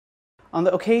On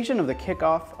the occasion of the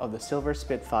kickoff of the Silver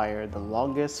Spitfire, the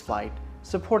longest flight,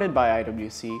 supported by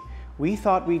IWC, we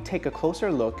thought we'd take a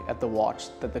closer look at the watch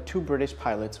that the two British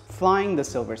pilots flying the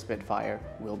Silver Spitfire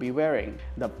will be wearing,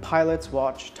 the Pilot's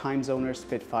Watch Timezoner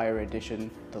Spitfire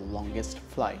Edition, the longest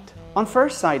flight. On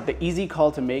first sight, the easy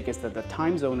call to make is that the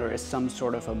Timezoner is some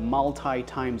sort of a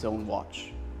multi-time zone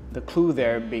watch. The clue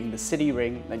there being the city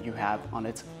ring that you have on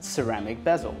its ceramic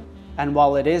bezel. And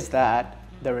while it is that,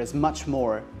 there is much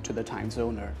more to the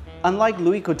Timezoner. Unlike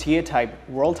Louis Couture type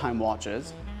world time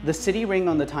watches, the city ring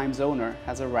on the Timezoner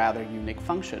has a rather unique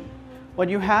function. What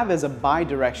you have is a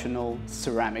bidirectional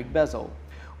ceramic bezel,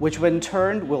 which when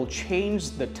turned will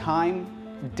change the time,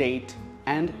 date,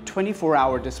 and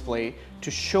 24-hour display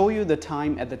to show you the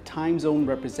time at the time zone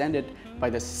represented by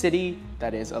the city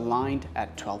that is aligned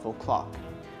at 12 o'clock.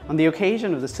 On the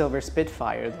occasion of the Silver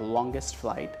Spitfire, the longest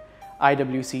flight,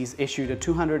 IWC's issued a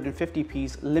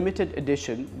 250-piece limited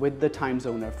edition with the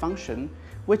Timezoner function,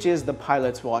 which is the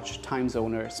Pilot's Watch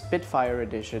Timezoner Spitfire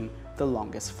Edition, the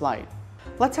longest flight.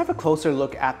 Let's have a closer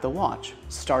look at the watch,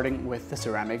 starting with the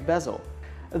ceramic bezel.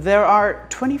 There are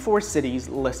 24 cities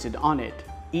listed on it,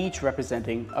 each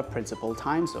representing a principal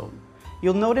time zone.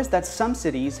 You'll notice that some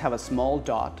cities have a small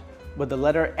dot with the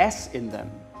letter S in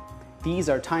them. These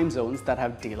are time zones that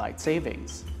have daylight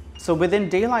savings. So within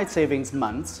daylight savings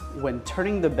months, when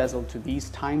turning the bezel to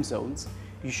these time zones,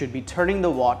 you should be turning the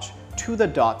watch to the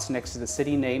dots next to the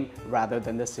city name rather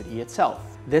than the city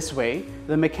itself. This way,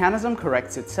 the mechanism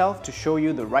corrects itself to show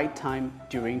you the right time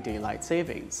during daylight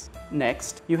savings.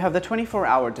 Next, you have the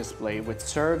 24-hour display, which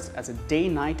serves as a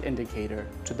day-night indicator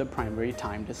to the primary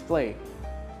time display.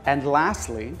 And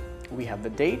lastly, we have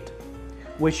the date,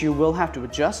 which you will have to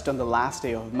adjust on the last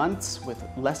day of months with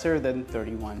lesser than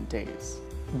 31 days.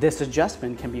 This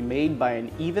adjustment can be made by an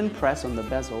even press on the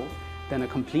bezel, then a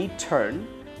complete turn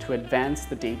to advance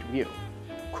the date view.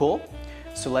 Cool?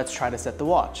 So let's try to set the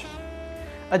watch.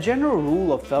 A general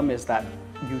rule of thumb is that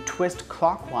you twist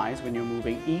clockwise when you're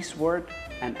moving eastward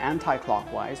and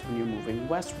anti-clockwise when you're moving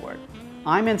westward.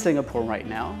 I'm in Singapore right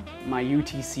now. My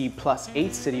UTC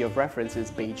 +8 city of reference is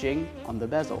Beijing on the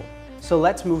bezel. So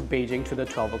let's move Beijing to the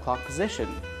 12 o'clock position.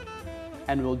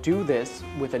 And we'll do this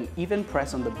with an even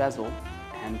press on the bezel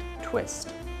and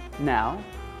twist. Now,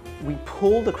 we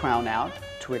pull the crown out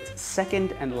to its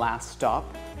second and last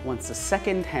stop once the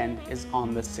second hand is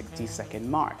on the 60-second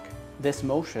mark. This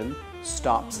motion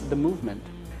stops the movement.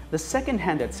 The second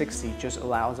hand at 60 just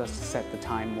allows us to set the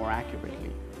time more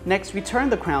accurately. Next, we turn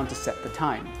the crown to set the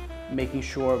time, making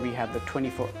sure we have the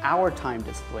 24-hour time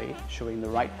display showing the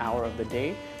right hour of the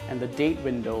day and the date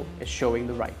window is showing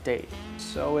the right date.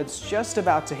 So it's just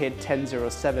about to hit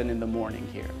 10:07 in the morning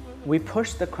here. We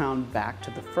push the crown back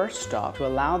to the first stop to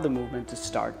allow the movement to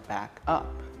start back up.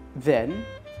 Then,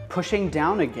 pushing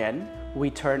down again,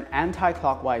 we turn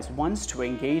anti-clockwise once to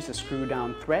engage the screw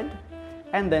down thread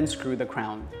and then screw the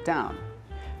crown down.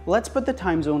 Let's put the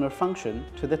Timezoner function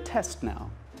to the test now.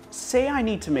 Say I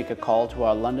need to make a call to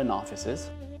our London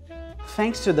offices.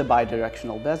 Thanks to the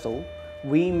bidirectional bezel,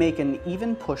 we make an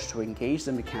even push to engage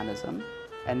the mechanism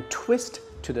and twist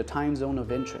to the time zone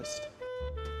of interest.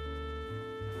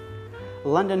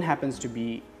 London happens to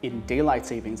be in daylight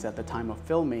savings at the time of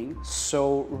filming,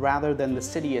 so rather than the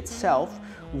city itself,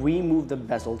 we move the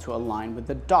bezel to align with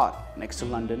the dot next to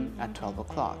London at 12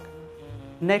 o'clock.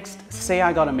 Next, say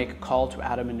I gotta make a call to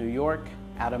Adam in New York,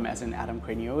 Adam as in Adam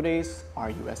Craniotes, our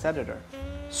US editor.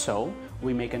 So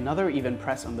we make another even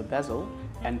press on the bezel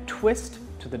and twist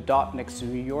to the dot next to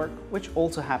New York, which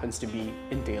also happens to be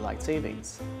in daylight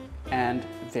savings. And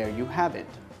there you have it,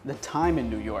 the time in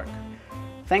New York.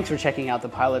 Thanks for checking out the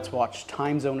Pilot's Watch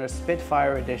Timezoner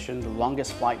Spitfire Edition, the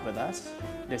longest flight with us.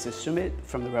 This is Sumit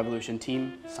from the Revolution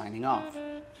team, signing off.